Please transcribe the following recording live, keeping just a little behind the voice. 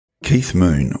Keith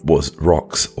Moon was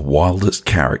rock's wildest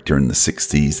character in the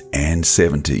 60s and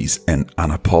 70s, an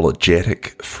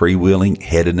unapologetic, freewheeling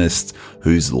hedonist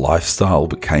whose lifestyle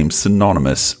became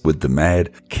synonymous with the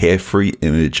mad, carefree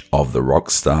image of the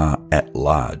rock star at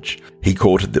large. He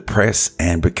courted the press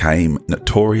and became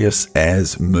notorious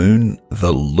as Moon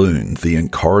The Loon, the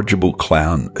incorrigible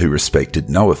clown who respected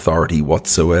no authority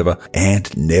whatsoever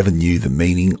and never knew the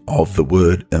meaning of the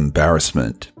word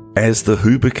embarrassment. As The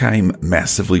Who became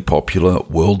massively popular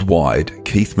worldwide,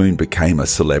 Keith Moon became a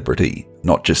celebrity,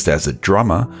 not just as a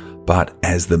drummer, but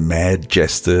as the mad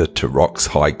jester to rock's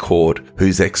high court,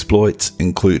 whose exploits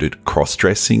included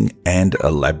cross-dressing and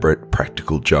elaborate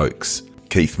practical jokes.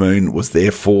 Keith Moon was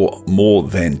therefore more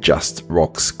than just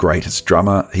rock's greatest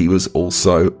drummer, he was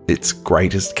also its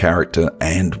greatest character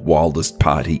and wildest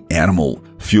party animal.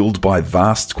 Fueled by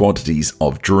vast quantities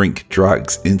of drink,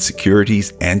 drugs,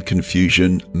 insecurities, and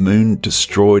confusion, Moon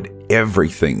destroyed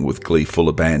everything with gleeful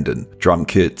abandon. Drum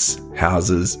kits,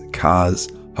 houses, cars,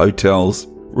 hotels,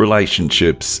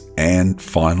 relationships, and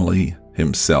finally,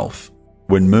 himself.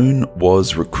 When Moon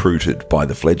was recruited by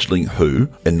the fledgling Who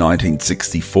in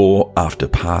 1964 after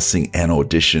passing an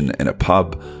audition in a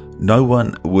pub, no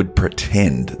one would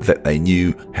pretend that they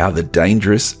knew how the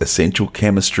dangerous essential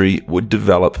chemistry would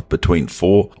develop between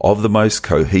four of the most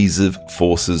cohesive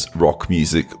forces rock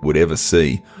music would ever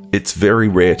see. It's very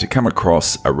rare to come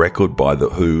across a record by The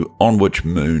Who on which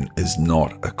Moon is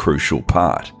not a crucial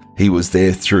part. He was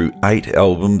there through 8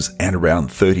 albums and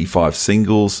around 35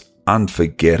 singles,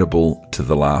 unforgettable to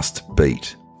the last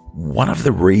beat. One of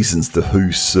the reasons The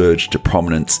Who surged to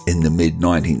prominence in the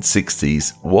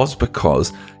mid-1960s was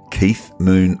because Keith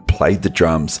Moon played the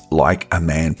drums like a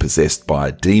man possessed by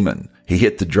a demon. He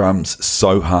hit the drums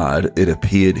so hard it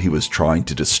appeared he was trying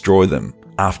to destroy them.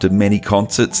 After many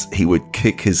concerts, he would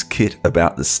kick his kit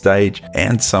about the stage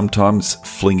and sometimes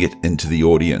fling it into the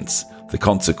audience. The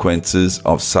consequences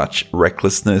of such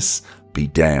recklessness be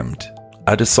damned.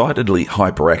 A decidedly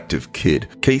hyperactive kid,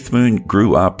 Keith Moon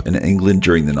grew up in England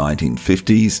during the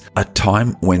 1950s, a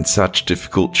time when such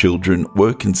difficult children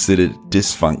were considered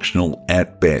dysfunctional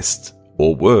at best,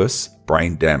 or worse,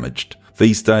 brain damaged.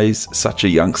 These days, such a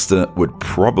youngster would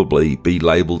probably be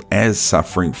labelled as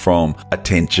suffering from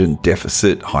attention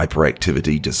deficit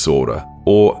hyperactivity disorder,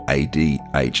 or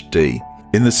ADHD.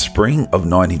 In the spring of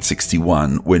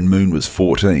 1961, when Moon was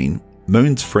 14,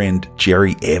 Moon's friend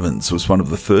Jerry Evans was one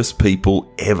of the first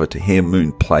people ever to hear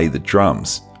Moon play the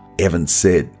drums. Evans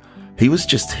said, "He was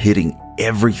just hitting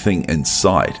everything in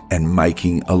sight and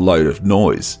making a load of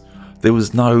noise. There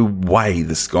was no way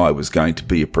this guy was going to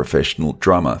be a professional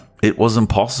drummer. It was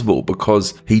impossible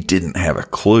because he didn't have a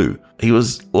clue. He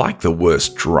was like the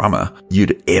worst drummer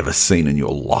you'd ever seen in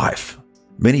your life."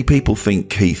 Many people think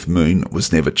Keith Moon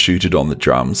was never tutored on the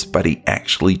drums, but he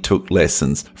actually took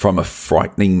lessons from a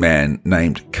frightening man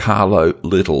named Carlo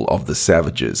Little of the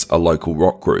Savages, a local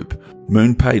rock group.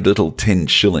 Moon paid Little 10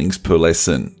 shillings per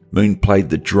lesson. Moon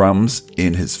played the drums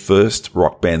in his first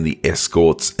rock band, the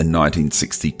Escorts, in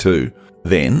 1962.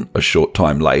 Then, a short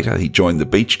time later, he joined the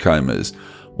Beachcombers,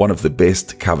 one of the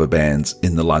best cover bands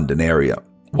in the London area.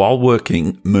 While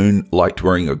working, Moon liked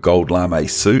wearing a gold lame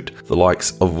suit, the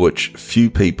likes of which few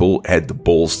people had the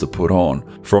balls to put on.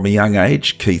 From a young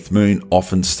age, Keith Moon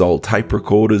often stole tape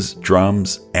recorders,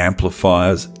 drums,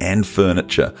 amplifiers, and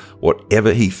furniture,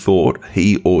 whatever he thought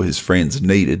he or his friends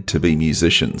needed to be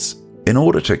musicians. In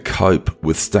order to cope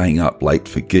with staying up late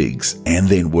for gigs and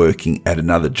then working at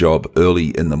another job early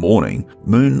in the morning,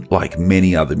 Moon, like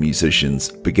many other musicians,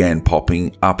 began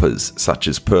popping uppers such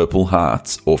as Purple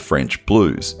Hearts or French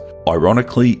blues.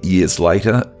 Ironically, years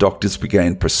later, doctors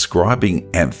began prescribing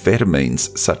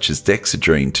amphetamines such as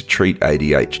Dexedrine to treat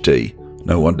ADHD.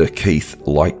 No wonder Keith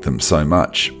liked them so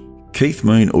much. Keith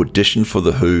Moon auditioned for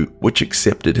The Who, which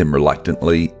accepted him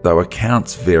reluctantly, though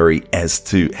accounts vary as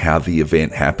to how the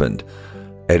event happened.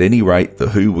 At any rate, The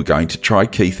Who were going to try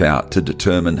Keith out to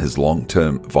determine his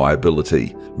long-term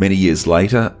viability. Many years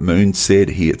later, Moon said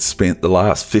he had spent the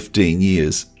last 15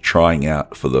 years trying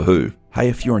out for The Who. Hey,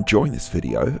 if you're enjoying this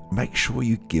video, make sure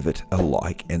you give it a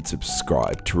like and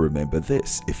subscribe to remember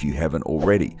this if you haven't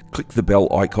already. Click the bell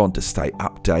icon to stay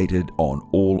updated on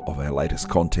all of our latest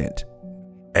content.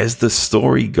 As the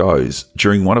story goes,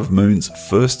 during one of Moon's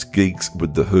first gigs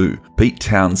with The Who, Pete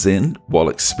Townsend, while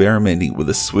experimenting with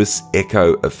a Swiss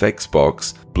Echo effects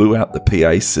box, blew out the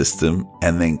PA system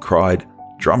and then cried,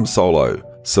 "Drum solo."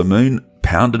 So Moon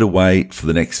pounded away for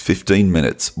the next 15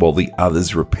 minutes while the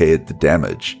others repaired the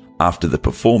damage. After the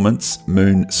performance,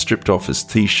 Moon stripped off his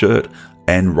t-shirt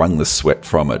and wrung the sweat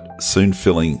from it, soon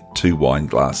filling 2 wine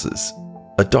glasses.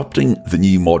 Adopting the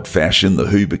new mod fashion, The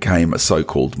Who became a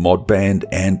so-called mod band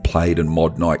and played in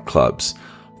mod nightclubs.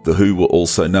 The Who were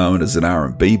also known as an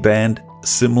R&B band,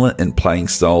 similar in playing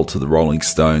style to the Rolling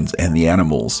Stones and the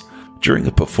Animals. During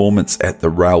a performance at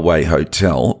the Railway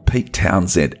Hotel, Pete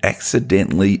Townsend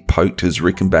accidentally poked his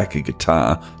Rickenbacker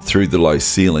guitar through the low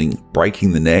ceiling,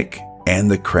 breaking the neck,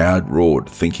 and the crowd roared,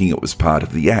 thinking it was part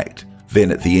of the act. Then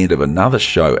at the end of another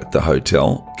show at the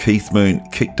hotel, Keith Moon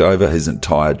kicked over his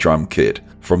entire drum kit.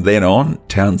 From then on,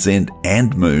 Townsend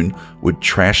and Moon would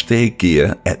trash their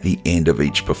gear at the end of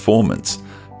each performance,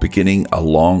 beginning a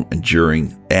long,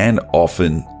 enduring, and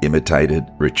often imitated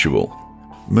ritual.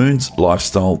 Moon's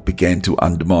lifestyle began to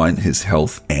undermine his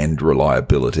health and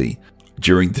reliability.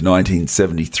 During the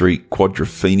 1973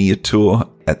 Quadrophenia tour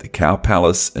at the Cow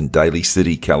Palace in Daly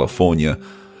City, California,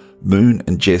 Moon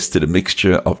ingested a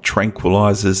mixture of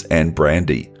tranquilizers and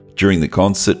brandy. During the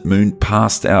concert, Moon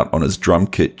passed out on his drum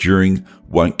kit during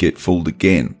Won't Get Fooled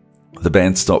Again. The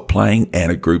band stopped playing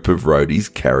and a group of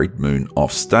roadies carried Moon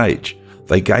off stage.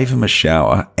 They gave him a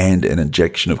shower and an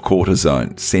injection of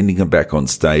cortisone, sending him back on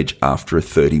stage after a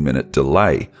 30-minute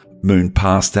delay. Moon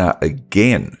passed out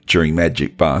again during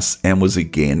Magic Bus and was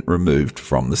again removed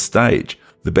from the stage.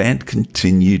 The band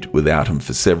continued without him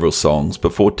for several songs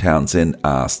before Townsend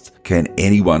asked, "Can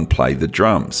anyone play the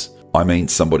drums? I mean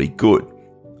somebody good."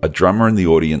 A drummer in the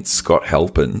audience, Scott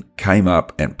Halpin, came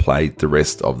up and played the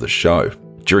rest of the show.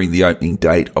 During the opening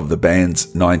date of the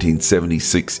band's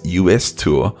 1976 US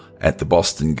tour at the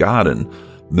Boston Garden,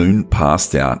 Moon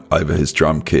passed out over his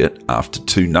drum kit after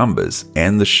 2 numbers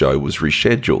and the show was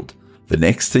rescheduled. The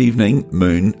next evening,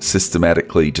 Moon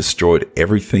systematically destroyed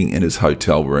everything in his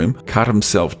hotel room, cut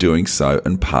himself doing so,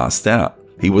 and passed out.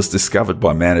 He was discovered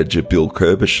by manager Bill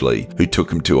Kerbishley, who took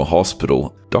him to a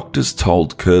hospital. Doctors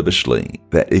told Kerbishley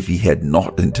that if he had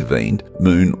not intervened,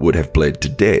 Moon would have bled to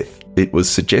death. It was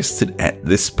suggested at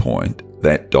this point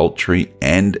that Daltrey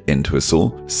and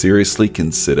Entwistle seriously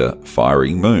consider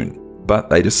firing Moon, but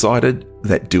they decided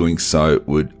that doing so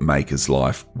would make his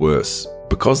life worse.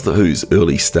 Because The Who's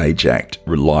early stage act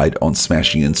relied on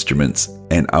smashing instruments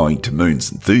and owing to Moon's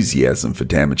enthusiasm for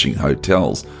damaging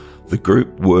hotels, the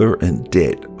group were in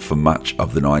debt for much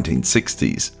of the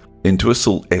 1960s.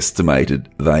 Entwistle estimated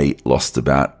they lost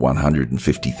about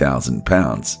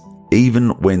 £150,000. Even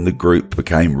when the group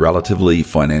became relatively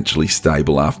financially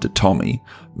stable after Tommy,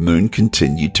 Moon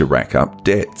continued to rack up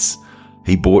debts.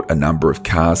 He bought a number of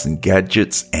cars and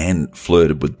gadgets and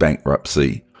flirted with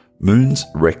bankruptcy. Moon's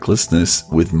recklessness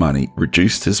with money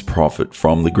reduced his profit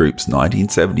from the group's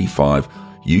 1975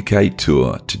 UK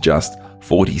tour to just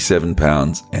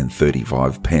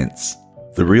 £47.35.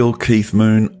 The real Keith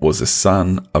Moon was a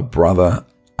son, a brother,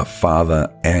 a father,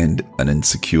 and an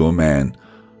insecure man.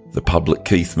 The public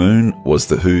Keith Moon was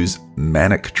The Who's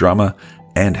manic drummer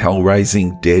and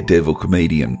hell-raising daredevil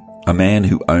comedian, a man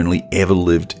who only ever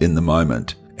lived in the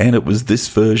moment. And it was this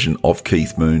version of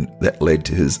Keith Moon that led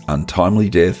to his untimely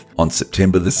death on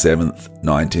September the 7th,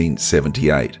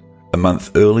 1978. A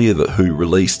month earlier, The Who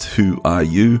released Who Are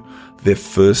You?, their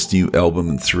first new album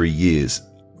in 3 years.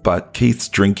 But Keith's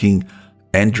drinking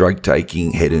and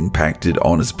drug-taking had impacted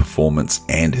on his performance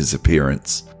and his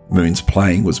appearance. Moon's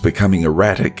playing was becoming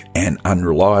erratic and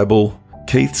unreliable.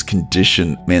 Keith's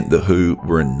condition meant The Who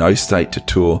were in no state to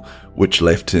tour, which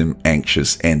left him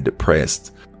anxious and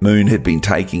depressed. Moon had been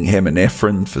taking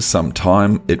heminephrine for some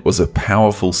time. It was a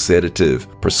powerful sedative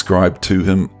prescribed to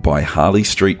him by Harley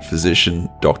Street physician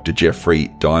Dr.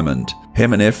 Jeffrey Diamond.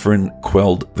 Heminephrine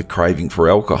quelled the craving for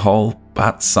alcohol,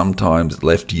 but sometimes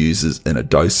left users in a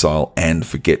docile and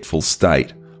forgetful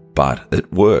state. But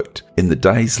it worked. In the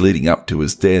days leading up to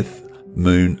his death,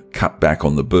 Moon cut back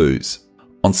on the booze.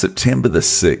 On September the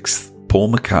 6th,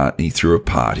 Paul McCartney threw a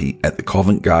party at the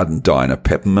Covent Garden Diner,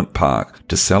 Peppermint Park,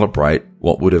 to celebrate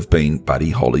what would have been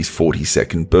Buddy Holly's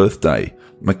 42nd birthday.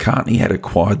 McCartney had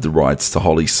acquired the rights to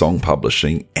Holly's song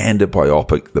publishing, and a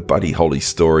biopic, The Buddy Holly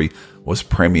Story, was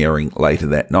premiering later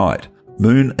that night.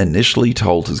 Moon initially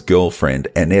told his girlfriend,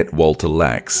 Annette Walter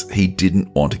Lax, he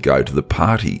didn't want to go to the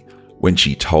party. When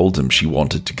she told him she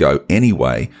wanted to go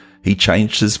anyway, he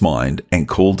changed his mind and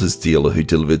called his dealer, who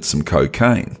delivered some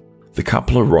cocaine. The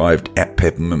couple arrived at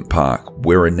Peppermint Park,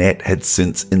 where Annette had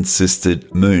since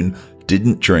insisted Moon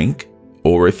didn't drink,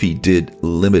 or if he did,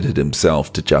 limited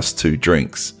himself to just 2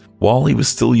 drinks. While he was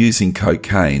still using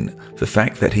cocaine, the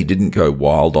fact that he didn't go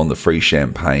wild on the free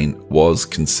champagne was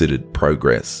considered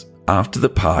progress. After the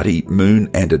party, Moon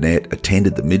and Annette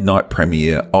attended the midnight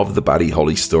premiere of The Buddy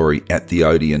Holly Story at the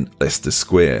Odeon, Leicester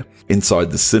Square.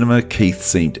 Inside the cinema, Keith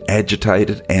seemed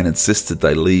agitated and insisted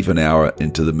they leave an hour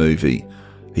into the movie.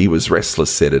 He was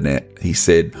restless, said Annette. He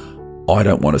said, "I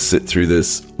don't want to sit through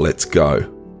this, let's go."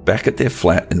 Back at their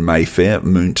flat in Mayfair,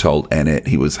 Moon told Annette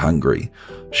he was hungry.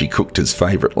 She cooked his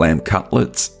favourite lamb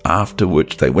cutlets, after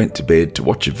which they went to bed to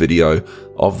watch a video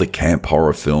of the camp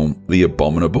horror film The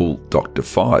Abominable Dr.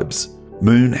 Phibes.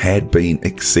 Moon had been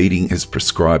exceeding his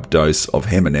prescribed dose of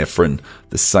heminephrine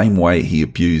the same way he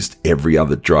abused every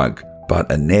other drug, but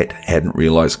Annette hadn't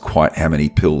realised quite how many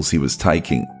pills he was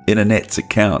taking. In Annette's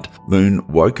account, Moon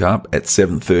woke up at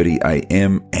 7:30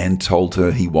 a.m. and told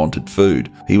her he wanted food.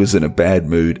 He was in a bad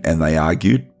mood and they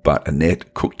argued, but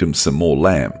Annette cooked him some more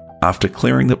lamb. After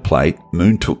clearing the plate,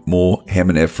 Moon took more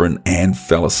heminephrine and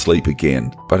fell asleep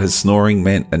again, but his snoring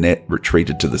meant Annette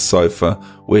retreated to the sofa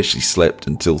where she slept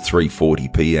until 3:40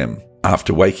 p.m.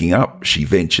 After waking up, she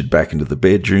ventured back into the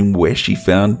bedroom where she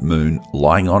found Moon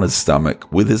lying on his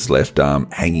stomach with his left arm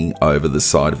hanging over the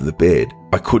side of the bed.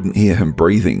 "I couldn't hear him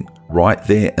breathing. Right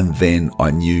there and then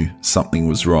I knew something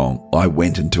was wrong. I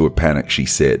went into a panic," she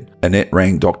said. Annette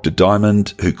rang Dr.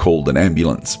 Diamond, who called an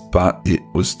ambulance, but it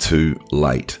was too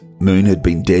late. Moon had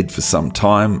been dead for some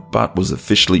time, but was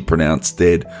officially pronounced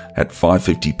dead at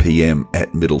 5:50 p.m.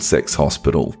 at Middlesex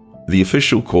Hospital. The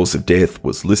official cause of death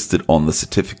was listed on the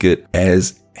certificate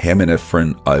as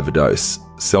heminephrine overdose,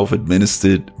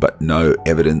 self-administered but no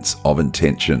evidence of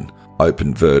intention.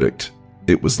 Open verdict.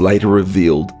 It was later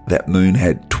revealed that Moon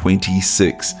had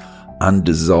 26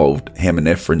 undissolved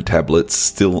heminephrine tablets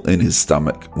still in his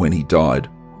stomach when he died.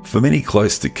 For many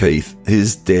close to Keith,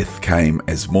 his death came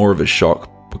as more of a shock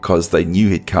because they knew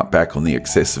he'd cut back on the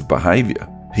excessive behaviour.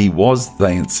 He was,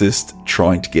 they insist,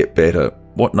 trying to get better.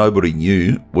 What nobody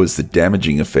knew was the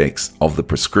damaging effects of the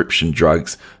prescription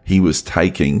drugs he was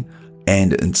taking,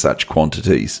 and in such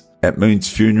quantities. At Moon's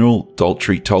funeral,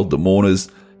 Daltrey told the mourners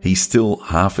he still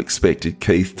half expected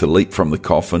Keith to leap from the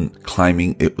coffin,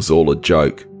 claiming it was all a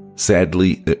joke.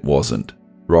 Sadly, it wasn't.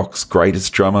 Rock's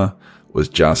greatest drummer was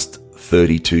just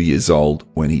 32 years old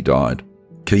when he died.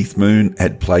 Keith Moon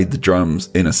had played the drums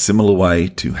in a similar way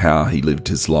to how he lived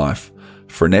his life.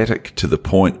 Frenetic to the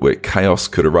point where chaos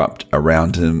could erupt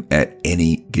around him at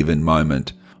any given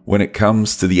moment. When it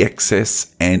comes to the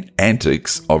excess and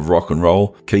antics of rock and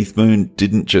roll, Keith Moon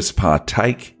didn't just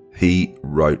partake, he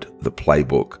wrote the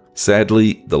playbook.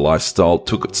 Sadly, the lifestyle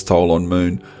took its toll on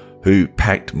Moon, who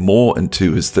packed more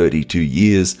into his 32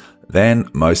 years than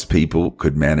most people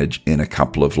could manage in a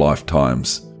couple of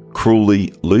lifetimes,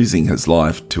 cruelly losing his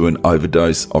life to an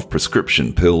overdose of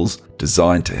prescription pills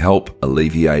designed to help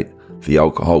alleviate the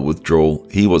alcohol withdrawal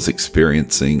he was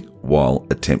experiencing while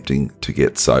attempting to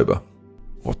get sober.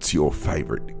 What's your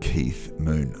favourite Keith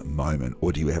Moon moment?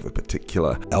 Or do you have a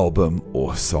particular album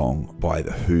or song by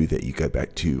The Who that you go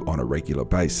back to on a regular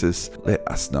basis? Let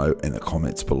us know in the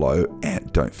comments below,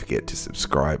 and don't forget to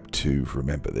subscribe to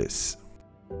remember this.